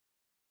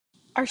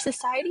Our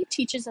society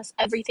teaches us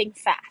everything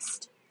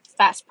fast.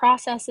 Fast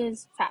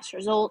processes, fast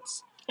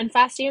results, and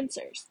fast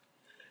answers.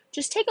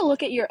 Just take a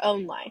look at your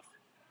own life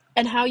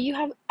and how you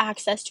have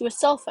access to a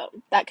cell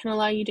phone that can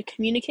allow you to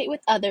communicate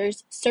with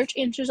others, search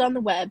answers on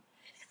the web,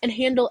 and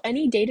handle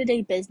any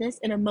day-to-day business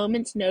in a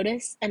moment's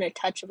notice and a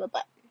touch of a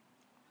button.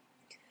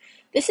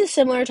 This is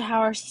similar to how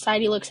our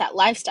society looks at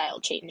lifestyle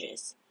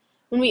changes.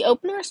 When we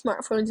open our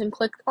smartphones and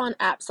click on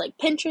apps like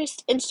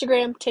Pinterest,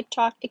 Instagram,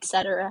 TikTok,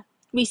 etc.,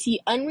 we see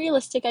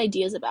unrealistic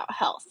ideas about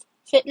health,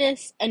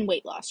 fitness, and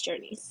weight loss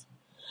journeys.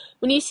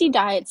 When you see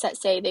diets that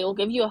say they will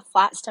give you a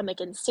flat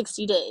stomach in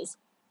 60 days,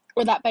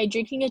 or that by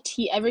drinking a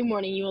tea every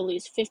morning you will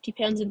lose 50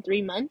 pounds in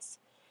 3 months,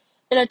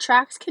 it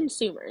attracts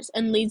consumers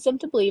and leads them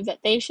to believe that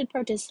they should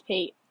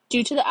participate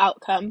due to the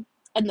outcome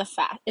and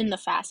the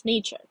fast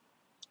nature.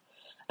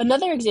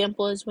 Another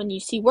example is when you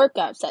see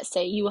workouts that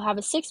say you will have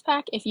a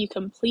six-pack if you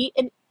complete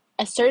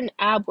a certain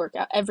ab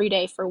workout every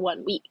day for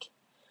 1 week.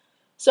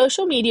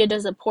 Social media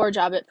does a poor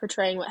job at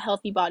portraying what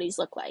healthy bodies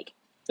look like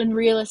and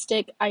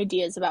realistic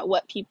ideas about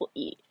what people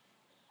eat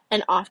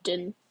and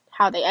often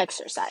how they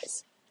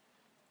exercise.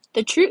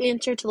 The true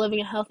answer to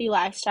living a healthy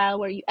lifestyle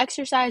where you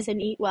exercise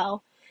and eat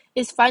well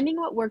is finding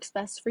what works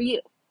best for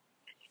you.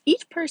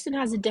 Each person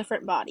has a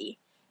different body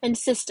and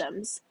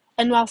systems,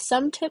 and while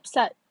some tips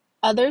that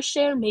others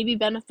share may be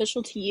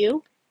beneficial to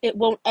you, it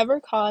won't ever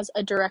cause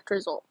a direct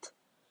result.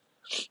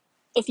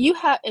 If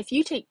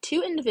you take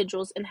two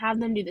individuals and have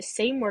them do the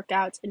same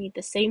workouts and eat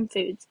the same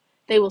foods,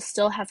 they will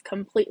still have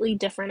completely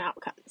different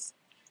outcomes.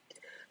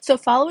 So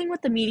following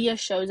what the media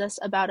shows us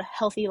about a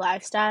healthy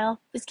lifestyle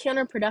is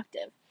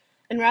counterproductive.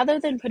 And rather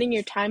than putting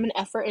your time and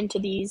effort into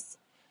these,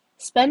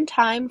 spend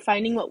time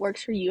finding what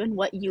works for you and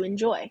what you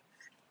enjoy.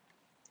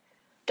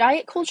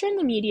 Diet culture in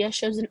the media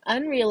shows an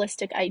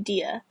unrealistic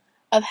idea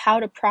of how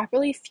to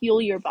properly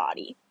fuel your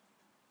body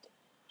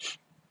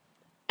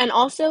and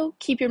also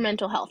keep your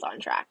mental health on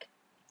track.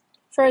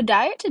 For a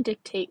diet to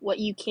dictate what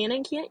you can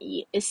and can't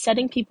eat is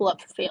setting people up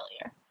for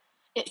failure.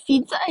 It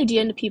feeds the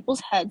idea into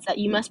people's heads that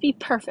you must be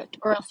perfect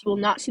or else you will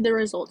not see the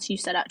results you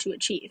set out to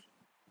achieve.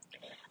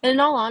 And in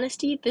all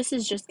honesty, this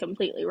is just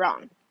completely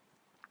wrong.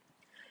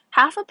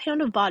 Half a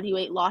pound of body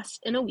weight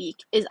lost in a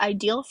week is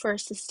ideal for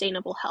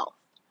sustainable health.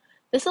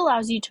 This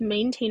allows you to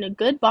maintain a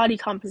good body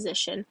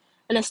composition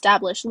and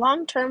establish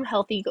long-term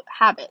healthy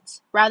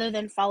habits rather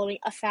than following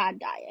a fad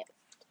diet.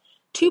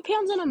 2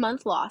 pounds in a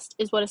month lost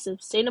is what a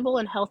sustainable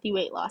and healthy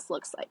weight loss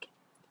looks like.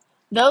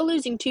 Though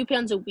losing 2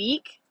 pounds a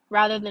week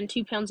rather than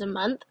 2 pounds a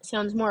month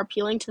sounds more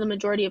appealing to the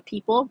majority of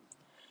people,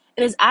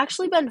 it has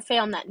actually been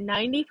found that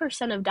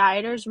 90% of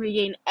dieters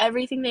regain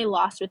everything they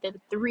lost within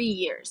 3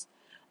 years,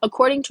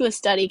 according to a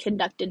study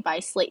conducted by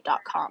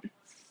Slate.com.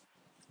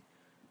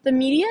 The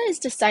media is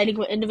deciding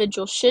what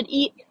individuals should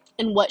eat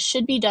and what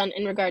should be done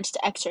in regards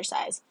to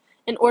exercise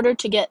in order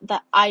to get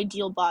the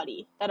ideal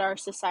body that our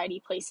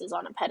society places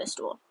on a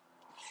pedestal.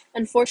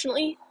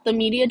 Unfortunately, the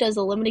media does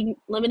a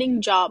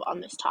limiting job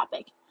on this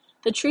topic.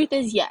 The truth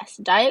is, yes,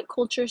 diet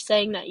culture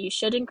saying that you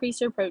should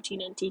increase your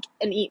protein intake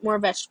and eat more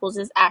vegetables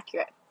is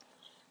accurate.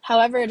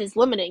 However, it is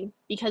limiting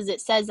because it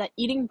says that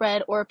eating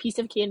bread or a piece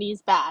of candy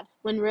is bad,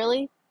 when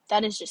really,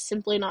 that is just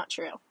simply not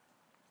true.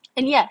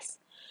 And yes,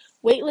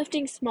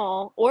 weightlifting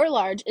small or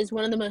large is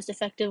one of the most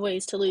effective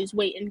ways to lose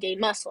weight and gain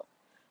muscle,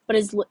 but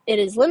it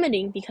is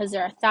limiting because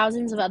there are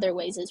thousands of other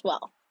ways as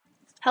well.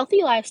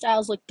 Healthy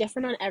lifestyles look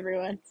different on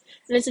everyone,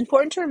 and it's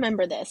important to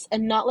remember this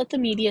and not let the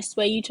media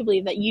sway you to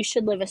believe that you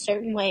should live a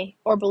certain way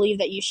or believe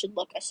that you should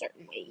look a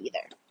certain way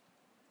either.